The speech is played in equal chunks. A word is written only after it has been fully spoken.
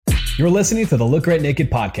You're listening to the Look Great Naked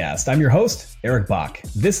podcast. I'm your host, Eric Bach.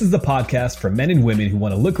 This is the podcast for men and women who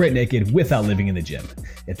want to look great naked without living in the gym.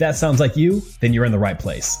 If that sounds like you, then you're in the right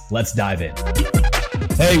place. Let's dive in.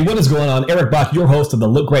 Hey, what is going on? Eric Bach, your host of the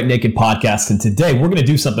Look Great Naked podcast, and today we're going to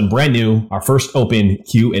do something brand new, our first open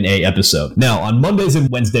Q&A episode. Now, on Mondays and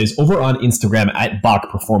Wednesdays over on Instagram at Bach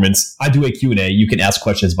Performance, I do a Q&A. You can ask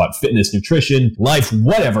questions about fitness, nutrition, life,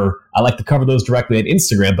 whatever. I like to cover those directly at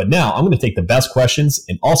Instagram, but now I'm going to take the best questions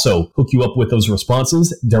and also hook you up with those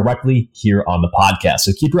responses directly here on the podcast.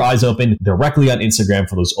 So keep your eyes open directly on Instagram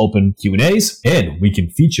for those open Q&As, and we can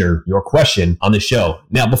feature your question on the show.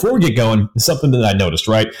 Now, before we get going, there's something that I noticed,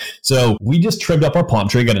 right? So we just trimmed up our palm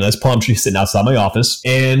tree, got a nice palm tree sitting outside my office.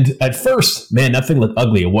 And at first, man, that thing looked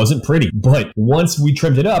ugly. It wasn't pretty. But once we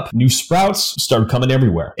trimmed it up, new sprouts started coming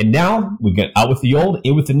everywhere. And now we get out with the old,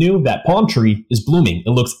 in with the new. That palm tree is blooming. It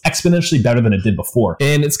looks exponentially better than it did before.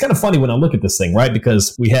 And it's kind of funny when I look at this thing, right?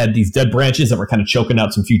 Because we had these dead branches that were kind of choking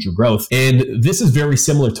out some future growth. And this is very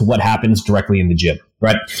similar to what happens directly in the gym.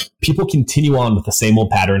 Right? People continue on with the same old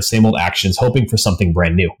patterns, same old actions, hoping for something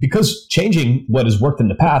brand new. Because changing what has worked in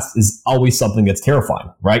the past is always something that's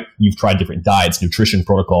terrifying, right? You've tried different diets, nutrition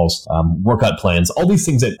protocols, workout plans, all these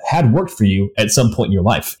things that had worked for you at some point in your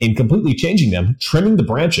life. And completely changing them, trimming the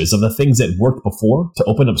branches of the things that worked before to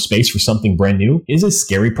open up space for something brand new is a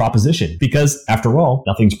scary proposition. Because after all,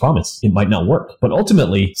 nothing's promised. It might not work. But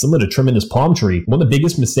ultimately, similar to trimming this palm tree, one of the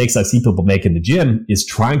biggest mistakes I see people make in the gym is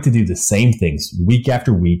trying to do the same things week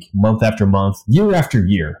after week, month after month, year after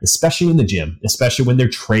year, especially in the gym, especially when their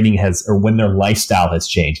training when their lifestyle has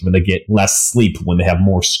changed, when they get less sleep, when they have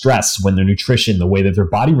more stress, when their nutrition, the way that their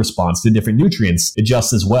body responds to different nutrients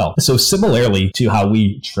adjusts as well. So similarly to how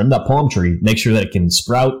we trim that palm tree, make sure that it can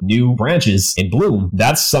sprout new branches and bloom,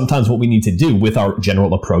 that's sometimes what we need to do with our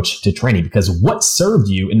general approach to training, because what served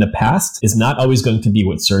you in the past is not always going to be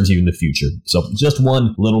what serves you in the future. So just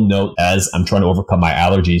one little note as I'm trying to overcome my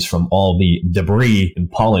allergies from all the debris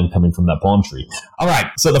and pollen coming from that palm tree. All right.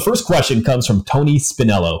 So the first question comes from Tony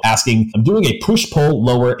Spinello asking, I'm doing a push, pull,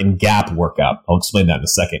 lower, and gap workout. I'll explain that in a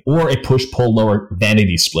second. Or a push, pull, lower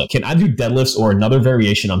vanity split. Can I do deadlifts or another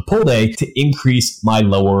variation on pull day to increase my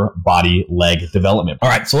lower body leg development? All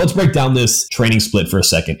right. So let's break down this training split for a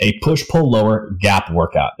second. A push, pull, lower gap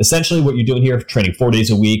workout. Essentially what you're doing here, training 4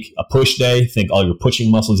 days a week, a push day, think all your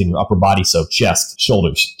pushing muscles in your upper body. So chest,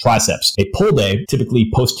 shoulders, triceps. A pull day,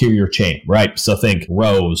 typically posterior chain, right? So think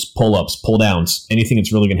rows, pull-ups, pull-downs, anything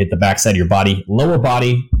that's really going to hit the backside of your body. Lower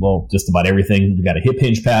body, well, just about everything. We've got a hip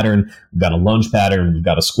hinge pattern, we've got a lunge pattern, we've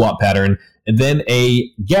got a squat pattern, and then a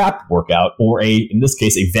gap workout, or in this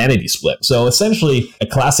case, a vanity split. So essentially, a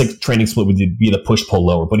classic training split would be the push, pull,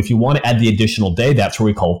 lower. But if you want to add the additional day, that's what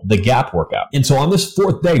we call the gap workout. And so on this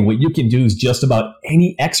fourth day, what you can do is just about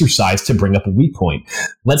any exercise to bring up a weak point.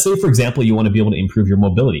 Let's say, for example, you want to be able to improve your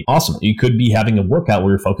mobility. Awesome. You could be having a workout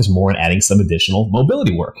where you're focused more on adding some additional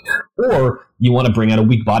mobility work. Or you want to bring out a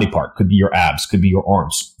weak body part. Could be your abs, could be your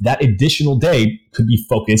arms. That additional day could be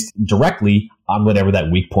focused directly on whatever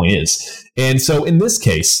that weak point is. And so in this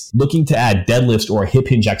case, looking to add deadlifts or a hip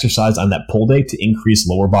hinge exercise on that pull day to increase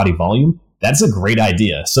lower body volume, that's a great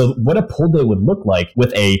idea. So what a pull day would look like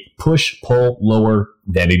with a push, pull, lower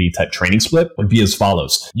vanity type training split would be as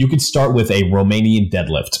follows. You could start with a Romanian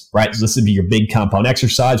deadlift, right? So this would be your big compound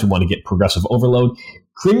exercise. We want to get progressive overload.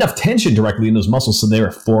 Create enough tension directly in those muscles so they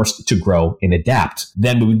are forced to grow and adapt.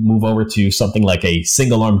 Then we would move over to something like a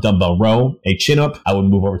single arm dumbbell row, a chin up. I would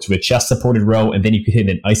move over to a chest supported row, and then you could hit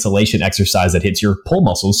an isolation exercise that hits your pull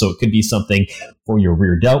muscles. So it could be something for your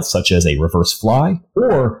rear delts, such as a reverse fly,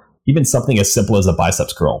 or even something as simple as a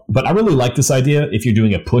biceps curl. But I really like this idea if you're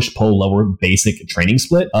doing a push, pull, lower basic training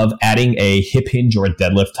split of adding a hip hinge or a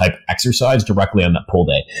deadlift type exercise directly on that pull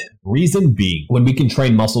day. Reason being, when we can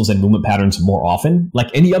train muscles and movement patterns more often,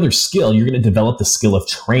 like any other skill, you're going to develop the skill of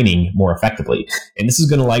training more effectively. And this is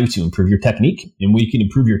going to allow you to improve your technique. And when you can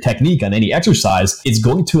improve your technique on any exercise, it's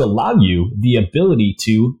going to allow you the ability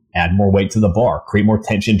to add more weight to the bar, create more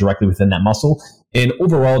tension directly within that muscle, and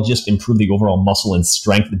overall just improve the overall muscle and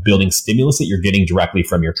strength building stimulus that you're getting directly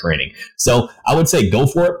from your training. So I would say go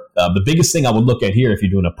for it. The biggest thing I would look at here if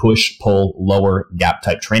you're doing a push, pull, lower gap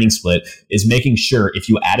type training split is making sure if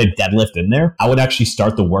you add a deadlift in there, I would actually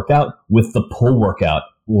start the workout with the pull workout,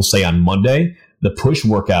 we'll say on Monday. The push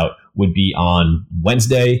workout would be on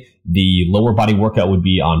Wednesday. The lower body workout would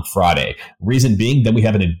be on Friday. Reason being, then we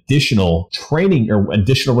have an additional training or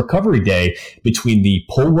additional recovery day between the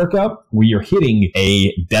pull workout where you're hitting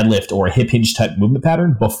a deadlift or a hip hinge type movement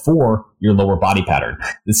pattern before your lower body pattern.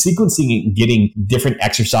 The sequencing and getting different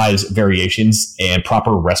exercise variations and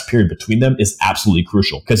proper rest period between them is absolutely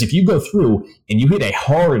crucial. Because if you go through and you hit a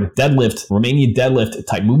hard deadlift, Romanian deadlift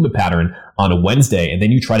type movement pattern on a Wednesday, and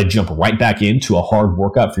then you try to jump right back into a hard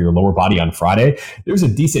workout for your lower body on Friday, there's a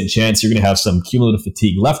decent chance you're going to have some cumulative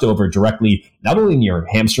fatigue left over directly, not only in your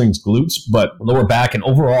hamstrings, glutes, but lower back, and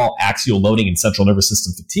overall axial loading and central nervous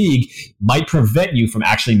system fatigue might prevent you from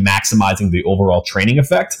actually maximizing the overall training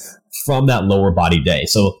effect from that lower body day.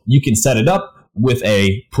 So you can set it up with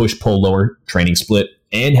a push-pull lower training split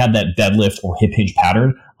and have that deadlift or hip hinge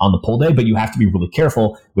pattern on the pull day, but you have to be really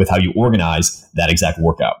careful with how you organize that exact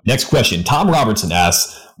workout. Next question. Tom Robertson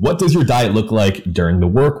asks, what does your diet look like during the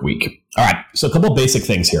work week? All right, so a couple of basic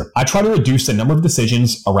things here. I try to reduce the number of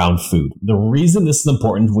decisions around food. The reason this is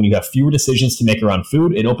important, when you have fewer decisions to make around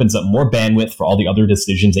food, it opens up more bandwidth for all the other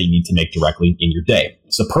decisions that you need to make directly in your day.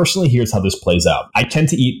 So personally, here's how this plays out. I tend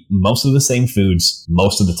to eat most of the same foods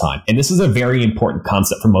most of the time. And this is a very important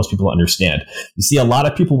concept for most people to understand. You see, a lot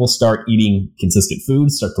of people will start eating consistent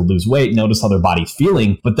foods, start to lose weight, notice how their body's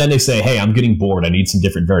feeling, but then they say, hey, I'm getting bored. I need some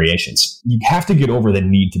different variations. You have to get over the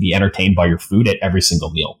need to be entertained by your food at every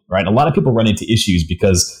single meal, right? A lot of people run into issues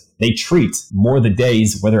because they treat more of the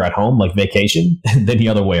days, whether at home, like vacation, than the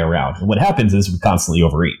other way around. And what happens is we constantly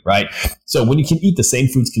overeat, right? So when you can eat the same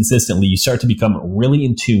foods consistently, you start to become really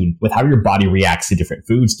in tune with how your body reacts to different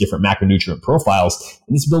foods, different macronutrient profiles.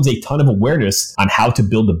 And this builds a ton of awareness on how to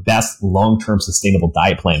build the best long-term sustainable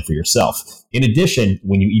diet plan for yourself. In addition,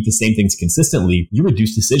 when you eat the same things consistently, you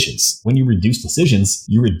reduce decisions. When you reduce decisions,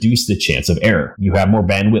 you reduce the chance of error. You have more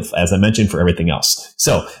bandwidth, as I mentioned, for everything else.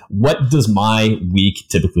 So what does my week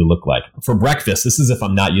typically look like? For breakfast, this is if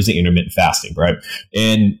I'm not using intermittent fasting, right?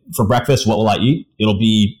 And for breakfast, what will I eat? It'll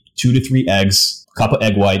be 2 to 3 eggs, cup of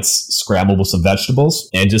egg whites, scrambled with some vegetables,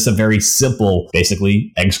 and just a very simple,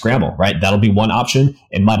 basically, egg scramble, right? That'll be one option,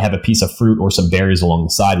 and might have a piece of fruit or some berries along the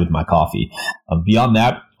side with my coffee. Beyond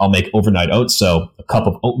that, I'll make overnight oats. So a cup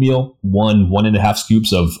of oatmeal, 1.5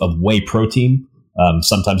 scoops of whey protein.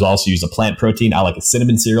 Sometimes I'll also use a plant protein. I like a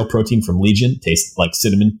cinnamon cereal protein from Legion. Tastes like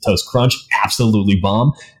Cinnamon Toast Crunch. Absolutely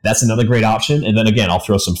bomb. That's another great option. And then again, I'll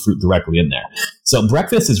throw some fruit directly in there. So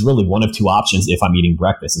breakfast is really one of two options if I'm eating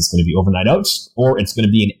breakfast. It's going to be overnight oats or it's going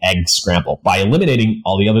to be an egg scramble. By eliminating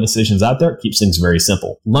all the other decisions out there, it keeps things very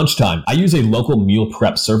simple. Lunchtime. I use a local meal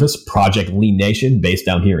prep service, Project Lean Nation, based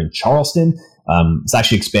down here in Charleston. It's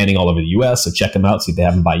actually expanding all over the U.S., so check them out, see if they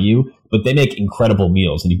have them by you. But they make incredible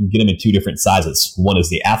meals, and you can get them in 2 different sizes. One is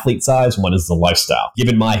the athlete size, one is the lifestyle.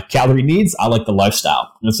 Given my calorie needs, I like the lifestyle.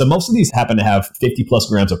 And so most of these happen to have 50 plus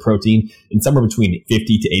grams of protein and somewhere between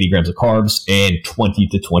 50 to 80 grams of carbs and 20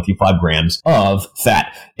 to 25 grams of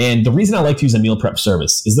fat. And the reason I like to use a meal prep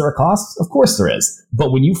service, is there a cost? Of course there is.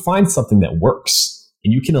 But when you find something that works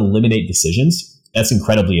and you can eliminate decisions, that's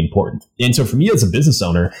incredibly important. And so for me as a business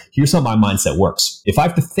owner, here's how my mindset works. If I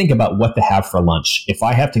have to think about what to have for lunch, if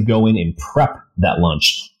I have to go in and prep that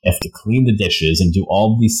lunch, I have to clean the dishes and do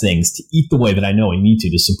all of these things to eat the way that I know I need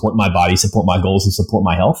to support my body, support my goals, and support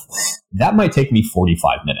my health, that might take me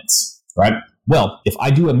 45 minutes, right? Well, if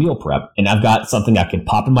I do a meal prep and I've got something I can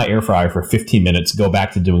pop in my air fryer for 15 minutes, go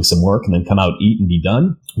back to doing some work, and then come out, eat, and be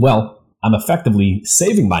done, well, I'm effectively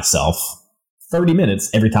saving myself 30 minutes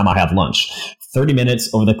every time I have lunch. 30 minutes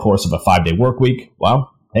over the course of a 5-day work week. Well,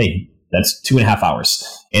 hey, that's 2.5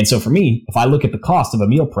 hours. And so for me, if I look at the cost of a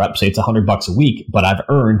meal prep, say it's $100 a week, but I've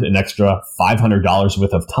earned an extra $500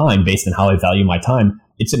 worth of time based on how I value my time,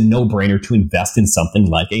 it's a no-brainer to invest in something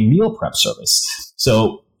like a meal prep service.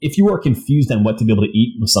 So if you are confused on what to be able to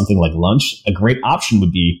eat with something like lunch, a great option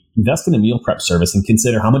would be invest in a meal prep service and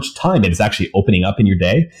consider how much time it is actually opening up in your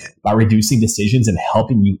day by reducing decisions and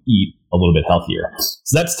helping you eat a little bit healthier.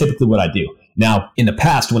 So that's typically what I do. Now, in the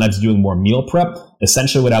past, when I was doing more meal prep,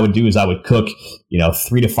 essentially what I would do is I would cook,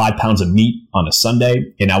 3 to 5 pounds of meat on a Sunday,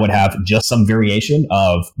 and I would have just some variation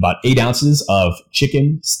of about 8 ounces of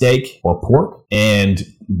chicken, steak, or pork, and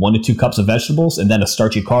 1 to 2 cups of vegetables, and then a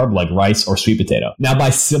starchy carb like rice or sweet potato. Now, by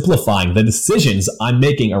simplifying the decisions I'm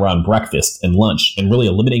making around breakfast and lunch and really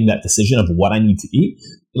eliminating that decision of what I need to eat,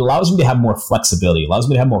 it allows me to have more flexibility, allows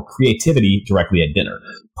me to have more creativity directly at dinner.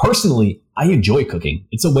 Personally, I enjoy cooking.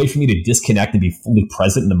 It's a way for me to disconnect and be fully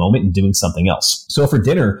present in the moment and doing something else. So for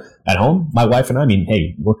dinner at home, my wife and I,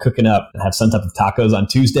 we're cooking up and have some type of tacos on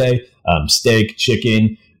Tuesday, steak,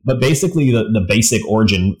 chicken, But basically, the basic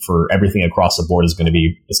origin for everything across the board is going to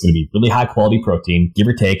be really high quality protein, give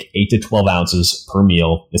or take 8 to 12 ounces per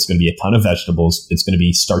meal. It's going to be a ton of vegetables. It's going to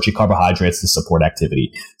be starchy carbohydrates to support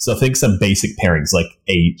activity. So think some basic pairings, like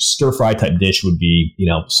a stir fry type dish would be,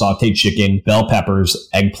 sauteed chicken, bell peppers,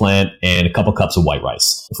 eggplant, and a couple cups of white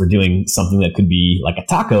rice. If we're doing something that could be like a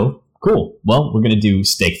taco, cool. Well, we're going to do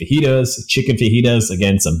steak fajitas, chicken fajitas,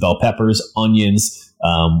 again, some bell peppers, onions.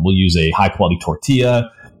 We'll use a high quality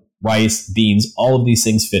tortilla, rice, beans, all of these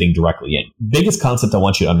things fitting directly in. Biggest concept I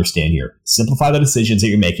want you to understand here: simplify the decisions that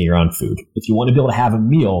you're making around food. If you want to be able to have a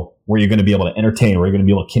meal where you're going to be able to entertain, where you're going to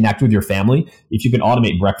be able to connect with your family, if you can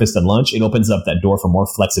automate breakfast and lunch, it opens up that door for more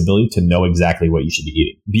flexibility to know exactly what you should be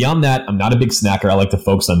eating. Beyond that, I'm not a big snacker. I like to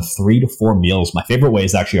focus on 3 to 4 meals. My favorite way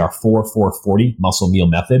is actually our 4-4-40 muscle meal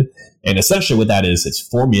method. And essentially what that is, it's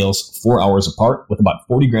 4 meals, 4 hours apart with about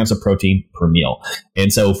 40 grams of protein per meal.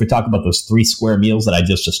 And so if we talk about those 3 square meals that I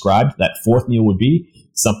just described, that 4th meal would be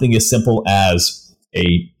something as simple as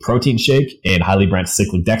a protein shake and highly branched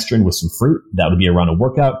cyclic dextrin with some fruit. That would be around a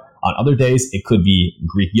workout. On other days, it could be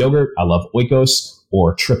Greek yogurt. I love Oikos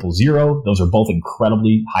or 000. Those are both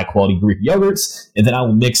incredibly high quality Greek yogurts. And then I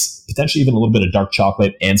will mix potentially even a little bit of dark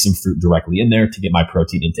chocolate and some fruit directly in there to get my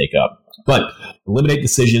protein intake up. But eliminate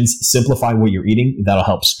decisions, simplify what you're eating. That'll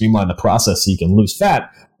help streamline the process so you can lose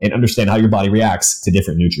fat and understand how your body reacts to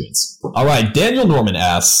different nutrients. All right, Daniel Norman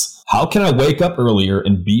asks, how can I wake up earlier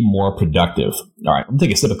and be more productive? All right, I'm going to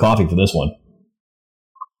take a sip of coffee for this one.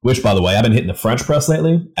 Which, by the way, I've been hitting the French press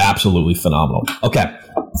lately. Absolutely phenomenal. Okay,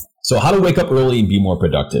 so how to wake up early and be more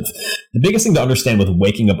productive. The biggest thing to understand with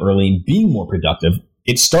waking up early and being more productive,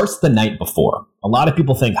 it starts the night before. A lot of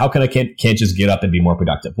people think, how can I can't just get up and be more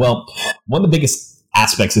productive? Well, one of the biggest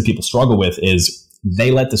aspects that people struggle with is they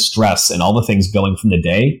let the stress and all the things going from the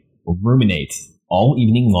day ruminate all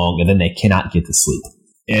evening long, and then they cannot get to sleep.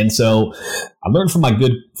 And so I learned from my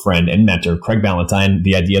good friend and mentor, Craig Ballantyne,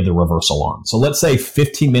 the idea of the reverse alarm. So let's say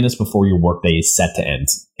 15 minutes before your workday is set to end.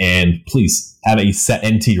 And please have a set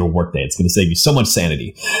end to your workday. It's going to save you so much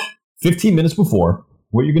sanity. 15 minutes before,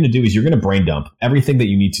 what you're going to do is you're going to brain dump everything that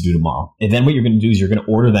you need to do tomorrow. And then what you're going to do is you're going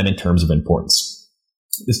to order them in terms of importance.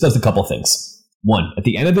 This does a couple things. One, at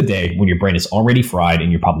the end of the day, when your brain is already fried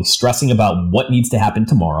and you're probably stressing about what needs to happen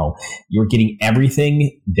tomorrow, you're getting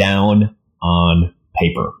everything down on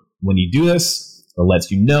paper. When you do this, it lets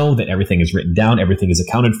you know that everything is written down, everything is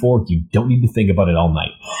accounted for. You don't need to think about it all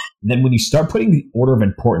night. And then when you start putting the order of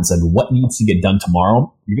importance on what needs to get done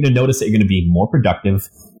tomorrow, you're going to notice that you're going to be more productive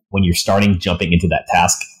when you're jumping into that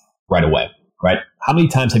task right away, right? How many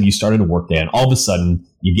times have you started a workday and all of a sudden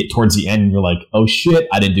you get towards the end and you're like, oh shit,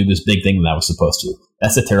 I didn't do this big thing that I was supposed to.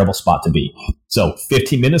 That's a terrible spot to be. So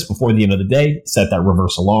 15 minutes before the end of the day, set that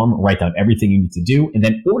reverse alarm, write down everything you need to do, and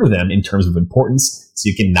then order them in terms of importance so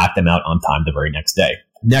you can knock them out on time the very next day.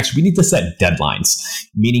 Next, we need to set deadlines,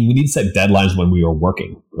 meaning we need to set deadlines when we are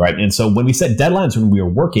working, right? And so when we set deadlines when we are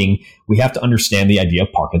working, we have to understand the idea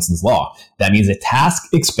of Parkinson's law. That means a task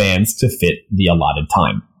expands to fit the allotted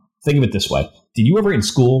time. Think of it this way. Did you ever in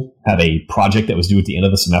school have a project that was due at the end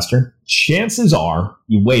of the semester? Chances are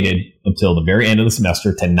you waited until the very end of the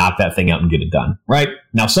semester to knock that thing out and get it done, right?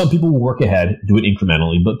 Now, some people will work ahead, do it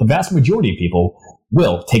incrementally, but the vast majority of people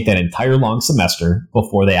will take that entire long semester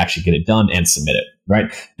before they actually get it done and submit it, right?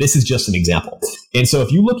 This is just an example. And so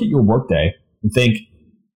if you look at your workday and think,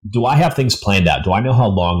 do I have things planned out? Do I know how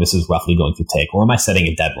long this is roughly going to take? Or am I setting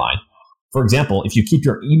a deadline? For example, if you keep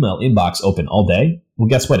your email inbox open all day, well,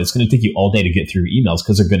 guess what? It's going to take you all day to get through your emails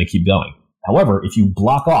because they're going to keep going. However, if you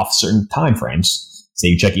block off certain time frames, say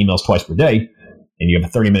you check emails twice per day, and you have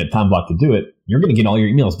a 30-minute time block to do it, you're going to get all your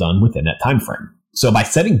emails done within that time frame. So by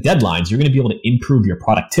setting deadlines, you're going to be able to improve your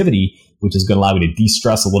productivity, which is going to allow you to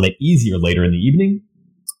de-stress a little bit easier later in the evening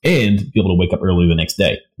and be able to wake up early the next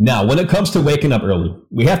day. Now, when it comes to waking up early,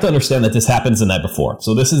 we have to understand that this happens the night before.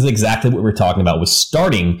 So this is exactly what we're talking about with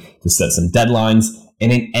starting to set some deadlines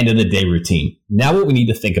and an end of the day routine. Now, what we need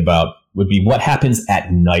to think about would be what happens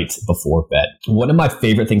at night before bed. One of my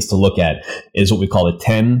favorite things to look at is what we call the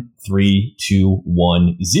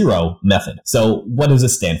 10-3-2-1-0 method. So what does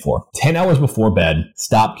this stand for? 10 hours before bed,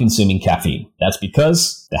 stop consuming caffeine. That's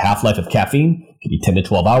because the half-life of caffeine can be 10 to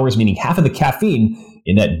 12 hours, meaning half of the caffeine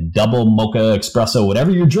in that double mocha espresso, whatever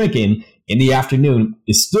you're drinking in the afternoon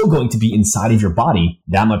is still going to be inside of your body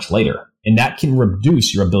that much later. And that can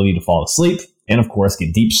reduce your ability to fall asleep and, of course,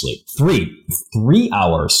 get deep sleep. 3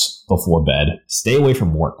 hours before bed, stay away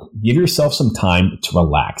from work. Give yourself some time to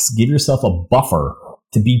relax. Give yourself a buffer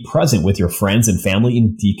to be present with your friends and family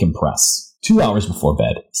and decompress. 2 hours before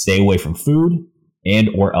bed, stay away from food and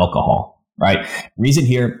or alcohol, right? Reason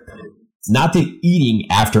here, It's not that eating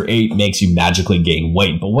after 8 makes you magically gain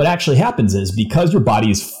weight, but what actually happens is because your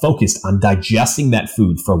body is focused on digesting that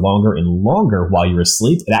food for longer and longer while you're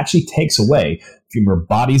asleep, it actually takes away from your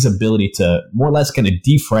body's ability to more or less kind of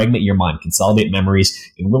defragment your mind, consolidate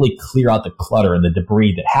memories, and really clear out the clutter and the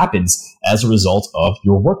debris that happens as a result of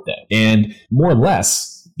your workday. And more or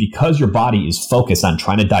less, because your body is focused on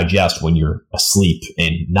trying to digest when you're asleep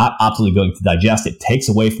and not optimally going to digest, it takes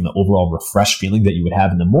away from the overall refreshed feeling that you would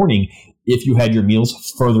have in the morning if you had your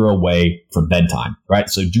meals further away from bedtime, right?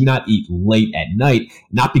 So do not eat late at night,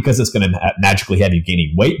 not because it's going to magically have you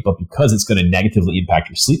gaining weight, but because it's going to negatively impact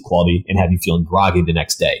your sleep quality and have you feeling groggy the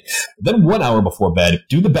next day. Then 1 hour before bed,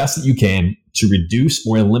 do the best that you can to reduce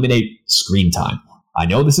or eliminate screen time. I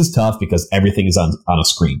know this is tough because everything is on a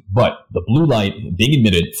screen, but the blue light being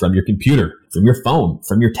emitted from your computer, from your phone,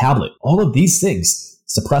 from your tablet, all of these things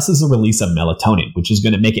suppresses the release of melatonin, which is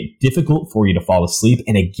going to make it difficult for you to fall asleep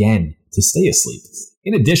and again, to stay asleep.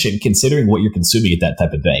 In addition, considering what you're consuming at that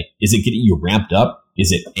type of day, is it getting you ramped up?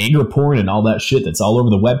 Is it anger porn and all that shit that's all over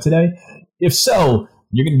the web today? If so,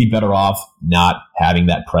 you're going to be better off not having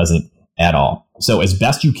that present at all. So as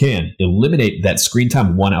best you can, eliminate that screen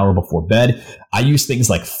time 1 hour before bed. I use things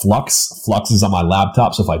like Flux. Flux is on my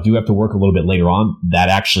laptop, so if I do have to work a little bit later on, that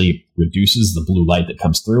actually reduces the blue light that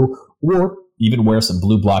comes through. Or even wear some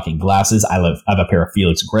blue blocking glasses. I have a pair of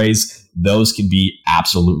Felix Grays. Those can be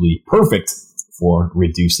absolutely perfect for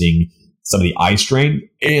reducing some of the eye strain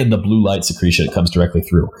and the blue light secretion that comes directly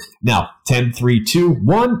through. Now, 10, 3, 2,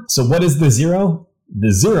 1. So what is the 0?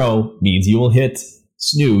 The 0 means you will hit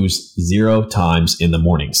snooze 0 times in the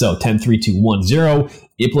morning. So 10, 3, 2, 1, 0.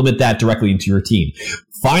 Implement that directly into your routine.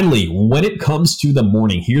 Finally, when it comes to the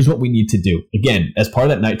morning, here's what we need to do. Again, as part of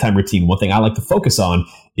that nighttime routine, one thing I like to focus on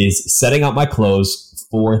is setting out my clothes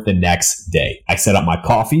for the next day. I set out my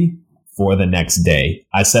coffee for the next day.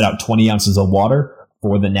 I set out 20 ounces of water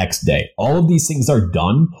for the next day. All of these things are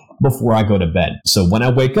done before I go to bed. So when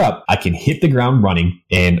I wake up, I can hit the ground running,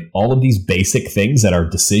 and all of these basic things that are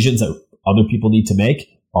decisions that other people need to make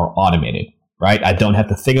are automated. Right? I don't have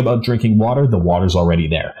to think about drinking water. The water's already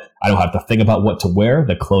there. I don't have to think about what to wear.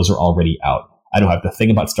 The clothes are already out. I don't have to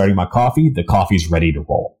think about starting my coffee. The coffee's ready to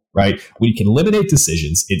roll. Right? When you can eliminate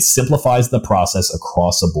decisions, it simplifies the process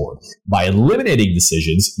across the board. By eliminating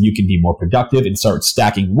decisions, you can be more productive and start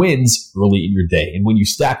stacking wins early in your day. And when you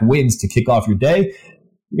stack wins to kick off your day,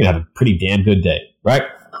 you're going to have a pretty damn good day. Right?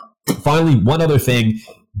 Finally, one other thing.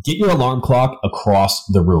 Get your alarm clock across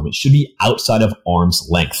the room. It should be outside of arm's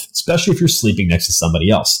length, especially if you're sleeping next to somebody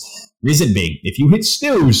else. Reason being, if you hit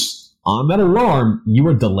snooze on that alarm, you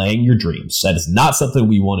are delaying your dreams. That is not something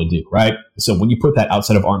we want to do, right? So when you put that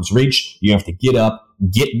outside of arm's reach, you have to get up,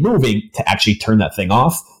 get moving to actually turn that thing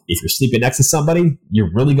off. If you're sleeping next to somebody,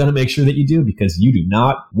 you're really going to make sure that you do, because you do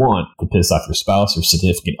not want to piss off your spouse or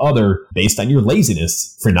significant other based on your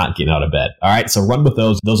laziness for not getting out of bed. All right, so run with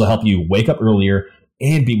those. Those will help you wake up earlier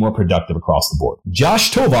and be more productive across the board. Josh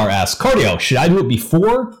Tovar asks, cardio, should I do it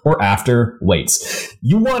before or after weights?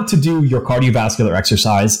 You want to do your cardiovascular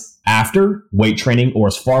exercise after weight training or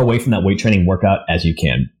as far away from that weight training workout as you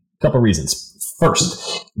can. A couple reasons.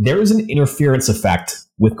 First, there is an interference effect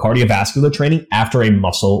with cardiovascular training after a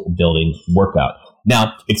muscle building workout.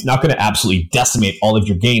 Now, it's not going to absolutely decimate all of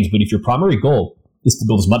your gains, but if your primary goal is to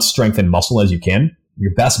build as much strength and muscle as you can,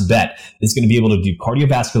 your best bet is going to be able to do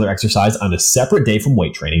cardiovascular exercise on a separate day from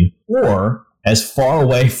weight training or as far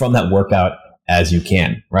away from that workout as you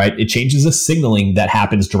can, right? It changes the signaling that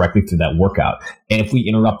happens directly through that workout. And if we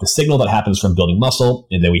interrupt the signal that happens from building muscle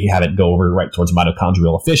and then we have it go over right towards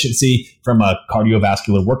mitochondrial efficiency from a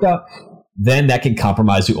cardiovascular workout, then that can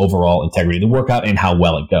compromise the overall integrity of the workout and how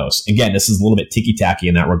well it goes. Again, this is a little bit ticky-tacky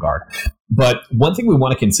in that regard. But one thing we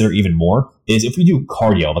want to consider even more is if we do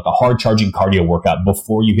cardio, like a hard charging cardio workout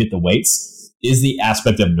before you hit the weights, is the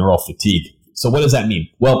aspect of neural fatigue. So what does that mean?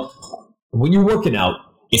 Well, when you're working out,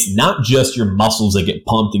 it's not just your muscles that get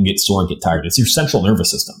pumped and get sore and get tired. It's your central nervous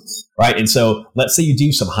system, right? And so let's say you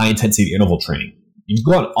do some high intensity interval training. You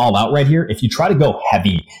go on all out right here. If you try to go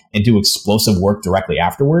heavy and do explosive work directly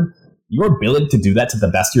afterward, your ability to do that to the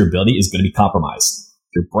best of your ability is going to be compromised.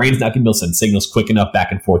 Your brain's not going to be able to send signals quick enough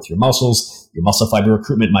back and forth to your muscles. Your muscle fiber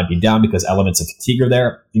recruitment might be down because elements of fatigue are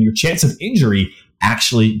there. And your chance of injury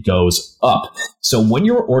actually goes up. So when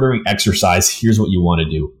you're ordering exercise, here's what you want to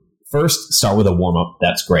do. First, start with a warm-up.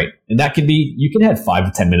 That's great. And that can be, you can have 5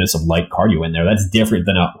 to 10 minutes of light cardio in there. That's different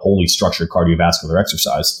than a wholly structured cardiovascular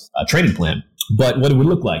exercise training plan. But what it would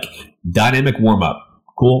look like, dynamic warm-up.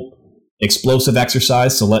 Cool. Explosive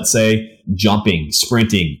exercise. So let's say jumping,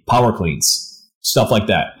 sprinting, power cleans, stuff like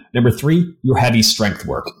that. Number 3, your heavy strength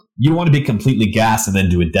work. You don't want to be completely gassed and then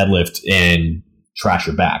do a deadlift and trash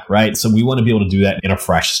your back, right? So we want to be able to do that in a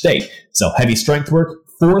fresh state. So heavy strength work.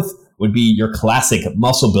 Fourth would be your classic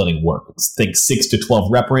muscle building work. Think 6 to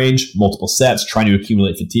 12 rep range, multiple sets, trying to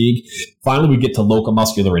accumulate fatigue. Finally, we get to local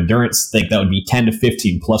muscular endurance. Think that would be 10 to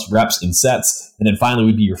 15 plus reps in sets. And then finally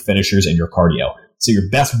would be your finishers and your cardio. So your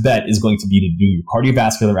best bet is going to be to do your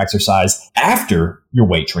cardiovascular exercise after your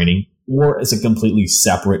weight training or as a completely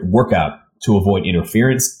separate workout to avoid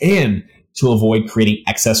interference and to avoid creating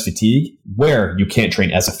excess fatigue where you can't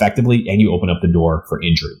train as effectively and you open up the door for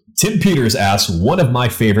injury. Tim Peters asks one of my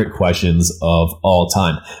favorite questions of all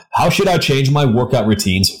time. How should I change my workout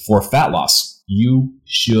routines for fat loss? You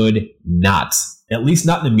should not, at least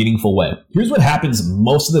not in a meaningful way. Here's what happens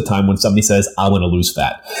most of the time when somebody says, I want to lose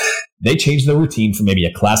fat. They change their routine from maybe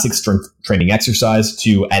a classic strength training exercise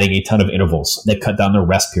to adding a ton of intervals. They cut down their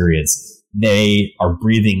rest periods. They are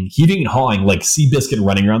breathing, heaving and hawing like Seabiscuit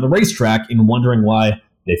running around the racetrack and wondering why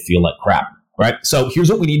they feel like crap, right? So here's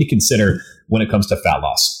what we need to consider when it comes to fat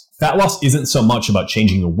loss. Fat loss isn't so much about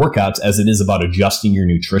changing your workouts as it is about adjusting your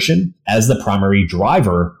nutrition as the primary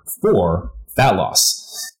driver for fat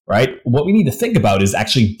loss, right? What we need to think about is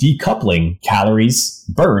actually decoupling calories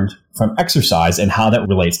burned from exercise and how that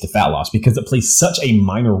relates to fat loss because it plays such a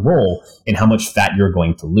minor role in how much fat you're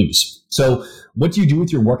going to lose. So what do you do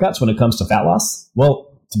with your workouts when it comes to fat loss?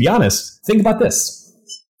 Well, to be honest, think about this.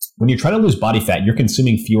 When you're trying to lose body fat, you're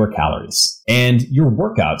consuming fewer calories. And your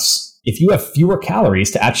workouts, if you have fewer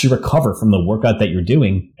calories to actually recover from the workout that you're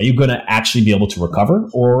doing, are you going to actually be able to recover?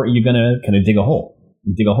 Or are you going to kind of dig a hole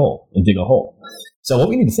and dig a hole and dig a hole? So what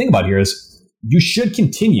we need to think about here is you should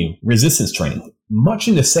continue resistance training, much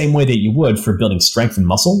in the same way that you would for building strength and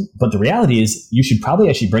muscle. But the reality is you should probably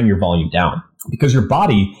actually bring your volume down because your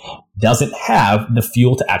body doesn't have the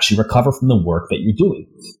fuel to actually recover from the work that you're doing.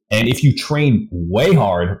 And if you train way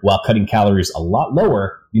hard while cutting calories a lot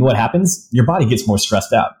lower, you know what happens? Your body gets more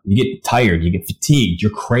stressed out. You get tired, you get fatigued,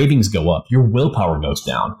 your cravings go up, your willpower goes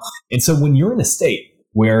down. And so when you're in a state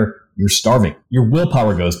where you're starving, your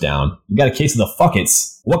willpower goes down, you got a case of the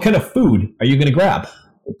fuckets, what kind of food are you going to grab?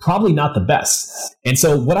 Probably not the best. And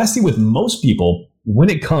so what I see with most people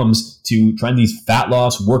when it comes to trying these fat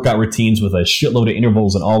loss workout routines with a shitload of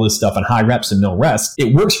intervals and all this stuff and high reps and no rest,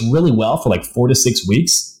 it works really well for like 4 to 6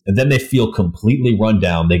 weeks. And then they feel completely run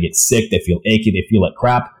down. They get sick. They feel achy. They feel like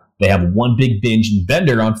crap. They have one big binge and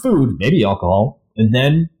bender on food, maybe alcohol, and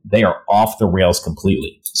then they are off the rails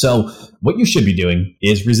completely. So what you should be doing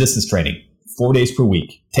is resistance training 4 days per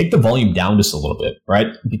week. Take the volume down just a little bit, right?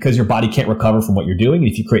 Because your body can't recover from what you're doing.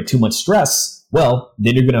 And if you create too much stress, well,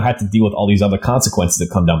 then you're going to have to deal with all these other consequences that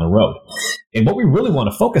come down the road. And what we really want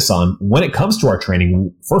to focus on when it comes to our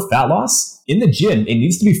training for fat loss, in the gym, it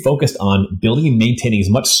needs to be focused on building and maintaining as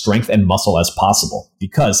much strength and muscle as possible.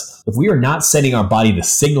 Because if we are not sending our body the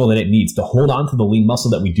signal that it needs to hold on to the lean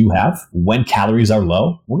muscle that we do have when calories are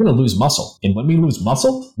low, we're going to lose muscle. And when we lose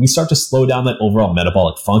muscle, we start to slow down that overall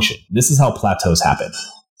metabolic function. This is how plateaus happen.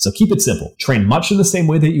 So keep it simple. Train much in the same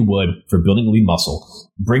way that you would for building lean muscle.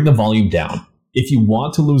 Bring the volume down. If you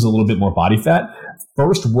want to lose a little bit more body fat,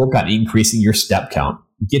 first work on increasing your step count.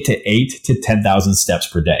 Get to 8 to 10,000 steps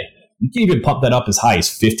per day. You can even pump that up as high as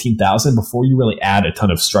 15,000 before you really add a ton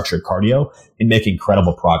of structured cardio and make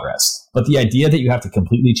incredible progress. But the idea that you have to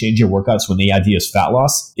completely change your workouts when the idea is fat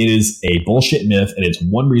loss, it is a bullshit myth, and it's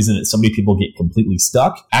one reason that so many people get completely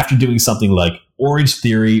stuck after doing something like Orange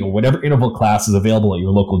Theory or whatever interval class is available at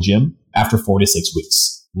your local gym after 4 to 6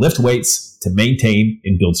 weeks. Lift weights to maintain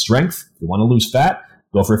and build strength. If you want to lose fat,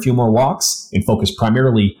 go for a few more walks and focus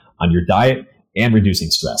primarily on your diet and reducing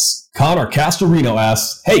stress. Connor Castorino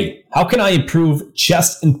asks, hey, how can I improve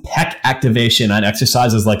chest and pec activation on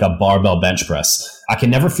exercises like a barbell bench press? I can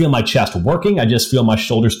never feel my chest working. I just feel my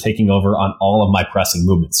shoulders taking over on all of my pressing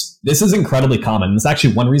movements. This is incredibly common. It's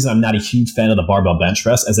actually one reason I'm not a huge fan of the barbell bench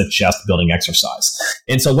press as a chest building exercise.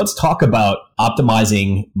 And so let's talk about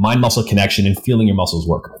optimizing mind-muscle connection and feeling your muscles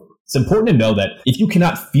work. It's important to know that if you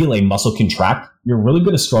cannot feel a muscle contract, you're really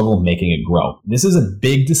going to struggle making it grow. This is a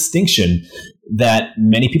big distinction that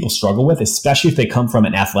many people struggle with, especially if they come from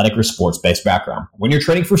an athletic or sports-based background. When you're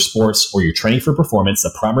training for sports or you're training for performance,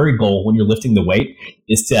 the primary goal when you're lifting the weight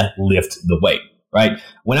is to lift the weight, right?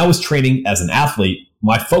 When I was training as an athlete,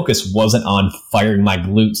 my focus wasn't on firing my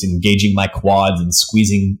glutes, engaging my quads, and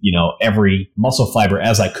squeezing, every muscle fiber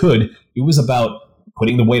as I could. It was about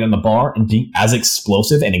putting the weight on the bar and being as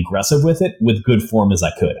explosive and aggressive with it with good form as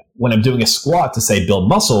I could. When I'm doing a squat to say build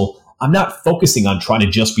muscle, I'm not focusing on trying to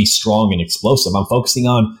just be strong and explosive. I'm focusing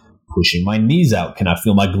on pushing my knees out. Can I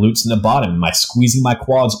feel my glutes in the bottom? Am I squeezing my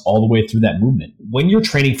quads all the way through that movement? When you're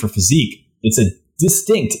training for physique, it's a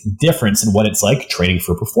distinct difference in what it's like training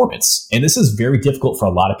for performance. And this is very difficult for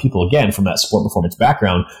a lot of people, again, from that sport performance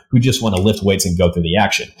background, who just want to lift weights and go through the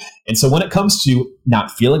action. And so when it comes to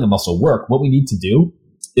not feeling a muscle work, what we need to do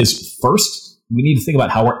is first, we need to think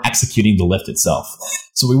about how we're executing the lift itself.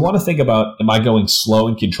 So we want to think about, am I going slow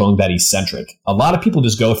and controlling that eccentric? A lot of people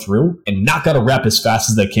just go through and knock out a rep as fast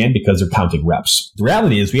as they can because they're counting reps. The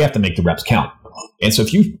reality is we have to make the reps count. And so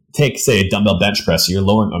if you take, say, a dumbbell bench press, you're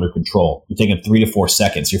lowering under control, you're taking 3 to 4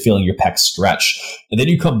 seconds, you're feeling your pecs stretch, and then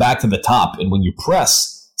you come back to the top, and when you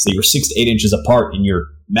press, say you're 6 to 8 inches apart and you're,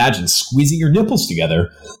 imagine, squeezing your nipples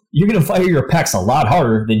together, you're going to fire your pecs a lot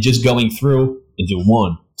harder than just going through and do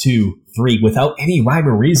 1, 2, 3 without any rhyme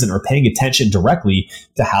or reason or paying attention directly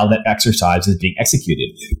to how that exercise is being executed.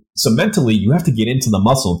 So mentally, you have to get into the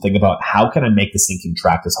muscle and think about, how can I make this thing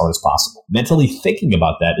contract as hard as possible? Mentally thinking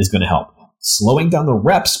about that is going to help. Slowing down the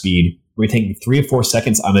rep speed, where you're taking 3 or 4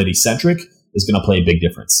 seconds on that eccentric, is going to play a big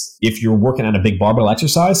difference. If you're working on a big barbell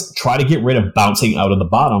exercise, try to get rid of bouncing out of the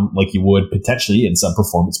bottom like you would potentially in some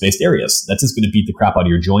performance-based areas. That's just going to beat the crap out of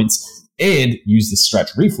your joints, and use the stretch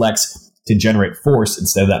reflex to generate force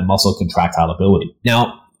instead of that muscle contractile ability.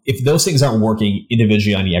 Now, if those things aren't working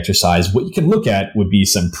individually on the exercise, what you can look at would be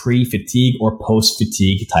some pre-fatigue or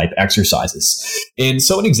post-fatigue type exercises. And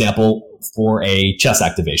so an example for a chest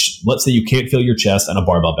activation. Let's say you can't feel your chest on a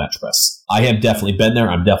barbell bench press. I have definitely been there.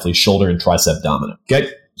 I'm definitely shoulder and tricep dominant.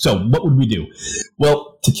 Okay. So what would we do?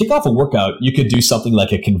 Well, to kick off a workout, you could do something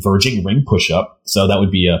like a converging ring push-up. So that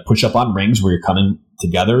would be a push-up on rings where you're coming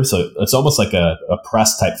together. So it's almost like a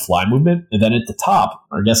press type fly movement. And then at the top,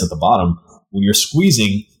 or I guess at the bottom, when you're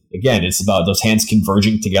squeezing, again, it's about those hands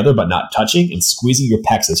converging together but not touching, and squeezing your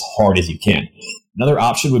pecs as hard as you can. Another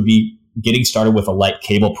option would be getting started with a light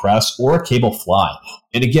cable press or a cable fly.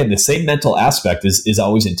 And again, the same mental aspect is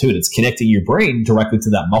always intuitive. It's connecting your brain directly to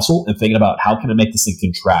that muscle and thinking about, how can I make this thing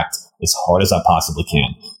contract as hard as I possibly can?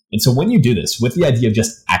 And so when you do this with the idea of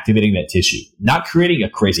just activating that tissue, not creating a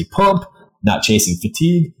crazy pump, not chasing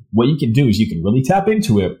fatigue, what you can do is you can really tap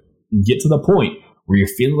into it and get to the point where you're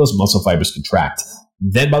feeling those muscle fibers contract.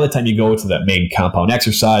 Then by the time you go to that main compound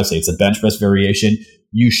exercise, say it's a bench press variation,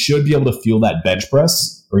 you should be able to feel that bench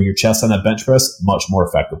press or your chest on that bench press much more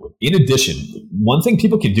effectively. In addition, one thing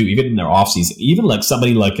people can do even in their off season, even like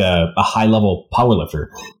somebody like a high level powerlifter,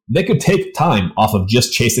 they could take time off of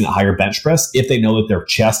just chasing a higher bench press if they know that their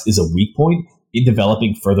chest is a weak point in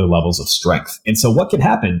developing further levels of strength. And so what can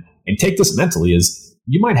happen, and take this mentally, is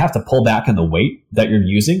you might have to pull back on the weight that you're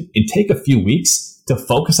using and take a few weeks to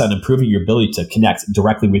focus on improving your ability to connect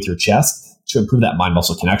directly with your chest to improve that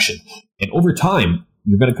mind-muscle connection. And over time,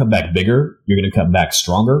 you're going to come back bigger, you're going to come back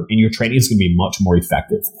stronger, and your training is going to be much more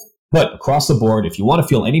effective. But across the board, if you want to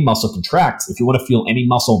feel any muscle contract, if you want to feel any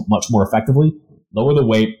muscle much more effectively, lower the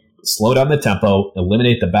weight, slow down the tempo,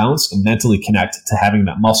 eliminate the bounce, and mentally connect to having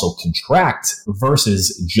that muscle contract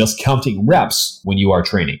versus just counting reps when you are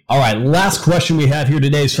training. All right, last question we have here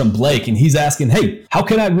today is from Blake, and he's asking, hey, how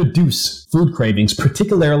can I reduce food cravings,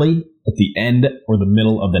 particularly at the end or the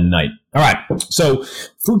middle of the night? All right, so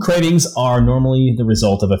food cravings are normally the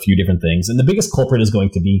result of a few different things, and the biggest culprit is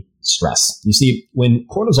going to be stress. You see, when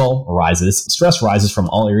cortisol rises, stress rises from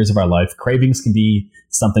all areas of our life. Cravings can be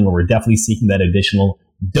something where we're definitely seeking that additional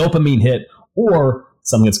dopamine hit, or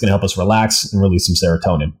something that's going to help us relax and release some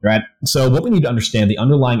serotonin, right? So what we need to understand, the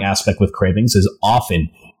underlying aspect with cravings is often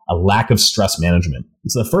a lack of stress management.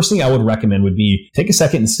 So the first thing I would recommend would be take a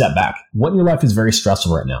second and step back. What in your life is very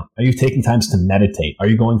stressful right now? Are you taking times to meditate? Are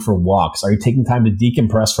you going for walks? Are you taking time to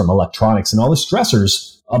decompress from electronics and all the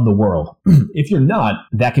stressors of the world? If you're not,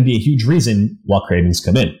 that can be a huge reason why cravings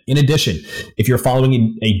come in. In addition, if you're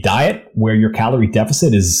following a diet where your calorie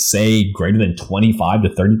deficit is, say, greater than 25 to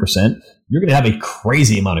 30%, you're going to have a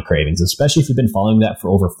crazy amount of cravings, especially if you've been following that for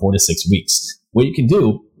over 4 to 6 weeks. What you can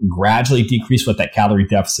do, gradually decrease what that calorie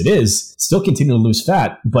deficit is, still continue to lose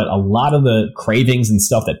fat, but a lot of the cravings and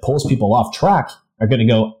stuff that pulls people off track are going to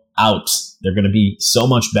go out. They're going to be so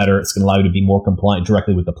much better. It's going to allow you to be more compliant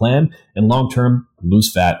directly with the plan, and long-term,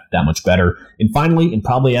 lose fat that much better. And finally, and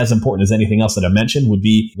probably as important as anything else that I mentioned, would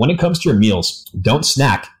be when it comes to your meals, don't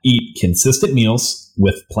snack. Eat consistent meals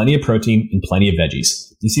with plenty of protein and plenty of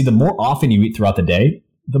veggies. You see, the more often you eat throughout the day,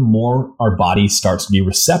 the more our body starts to be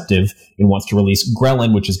receptive and wants to release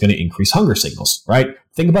ghrelin, which is going to increase hunger signals, right?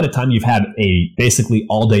 Think about a time you've had a basically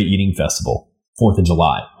all-day eating festival, 4th of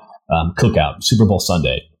July, cookout, Super Bowl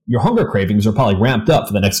Sunday. your hunger cravings are probably ramped up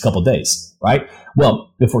for the next couple of days, right?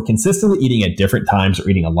 Well, if we're consistently eating at different times or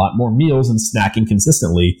eating a lot more meals and snacking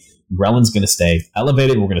consistently, ghrelin's going to stay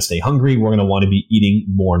elevated. We're going to stay hungry. We're going to want to be eating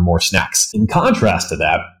more and more snacks. In contrast to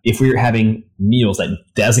that, if we're having meals at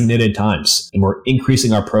designated times and we're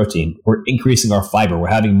increasing our protein, we're increasing our fiber, we're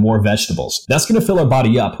having more vegetables, that's going to fill our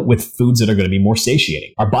body up with foods that are going to be more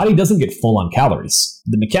satiating. Our body doesn't get full on calories.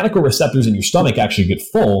 The mechanical receptors in your stomach actually get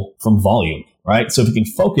full from volume, right? So if you can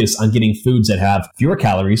focus on getting foods that have fewer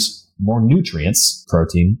calories, more nutrients,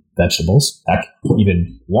 protein, vegetables, heck,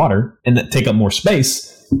 even water, and that take up more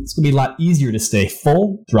space, it's going to be a lot easier to stay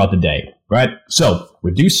full throughout the day, right? So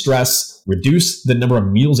reduce stress, reduce the number of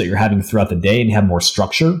meals that you're having throughout the day and have more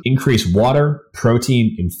structure, increase water,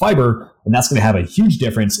 protein, and fiber, and that's going to have a huge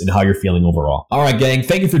difference in how you're feeling overall. All right, gang,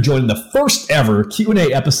 thank you for joining the first ever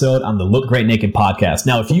Q&A episode on the Look Great Naked podcast.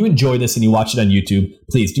 Now, if you enjoy this and you watch it on YouTube,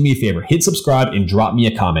 please do me a favor, hit subscribe and drop me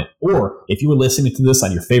a comment. Or if you are listening to this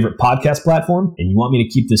on your favorite podcast platform and you want me to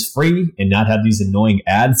keep this free and not have these annoying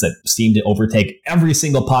ads that seem to overtake every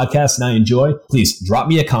single podcast and I enjoy, please drop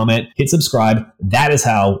me a comment, hit subscribe. That is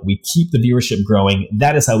how we keep the viewership growing.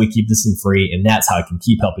 That is how we keep this thing free. And that's how I can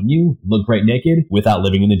keep helping you look great naked without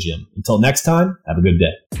living in the gym. Until next time, have a good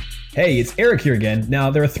day. Hey, it's Eric here again.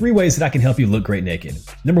 Now, there are 3 ways that I can help you look great naked.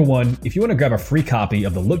 Number 1, if you want to grab a free copy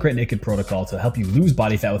of the Look Great Naked protocol to help you lose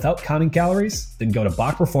body fat without counting calories, then go to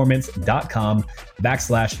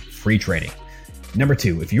bachperformance.com/free training. Number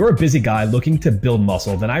 2, if you're a busy guy looking to build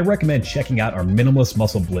muscle, then I recommend checking out our Minimalist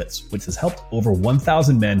Muscle Blitz, which has helped over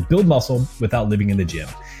 1,000 men build muscle without living in the gym.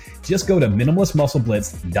 Just go to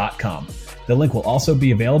minimalistmuscleblitz.com. The link will also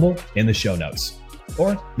be available in the show notes.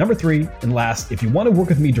 Or number 3 and last, if you want to work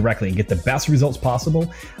with me directly and get the best results possible,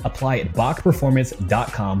 apply at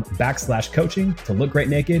bachperformance.com/coaching to look great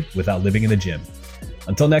naked without living in the gym.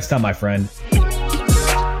 Until next time, my friend.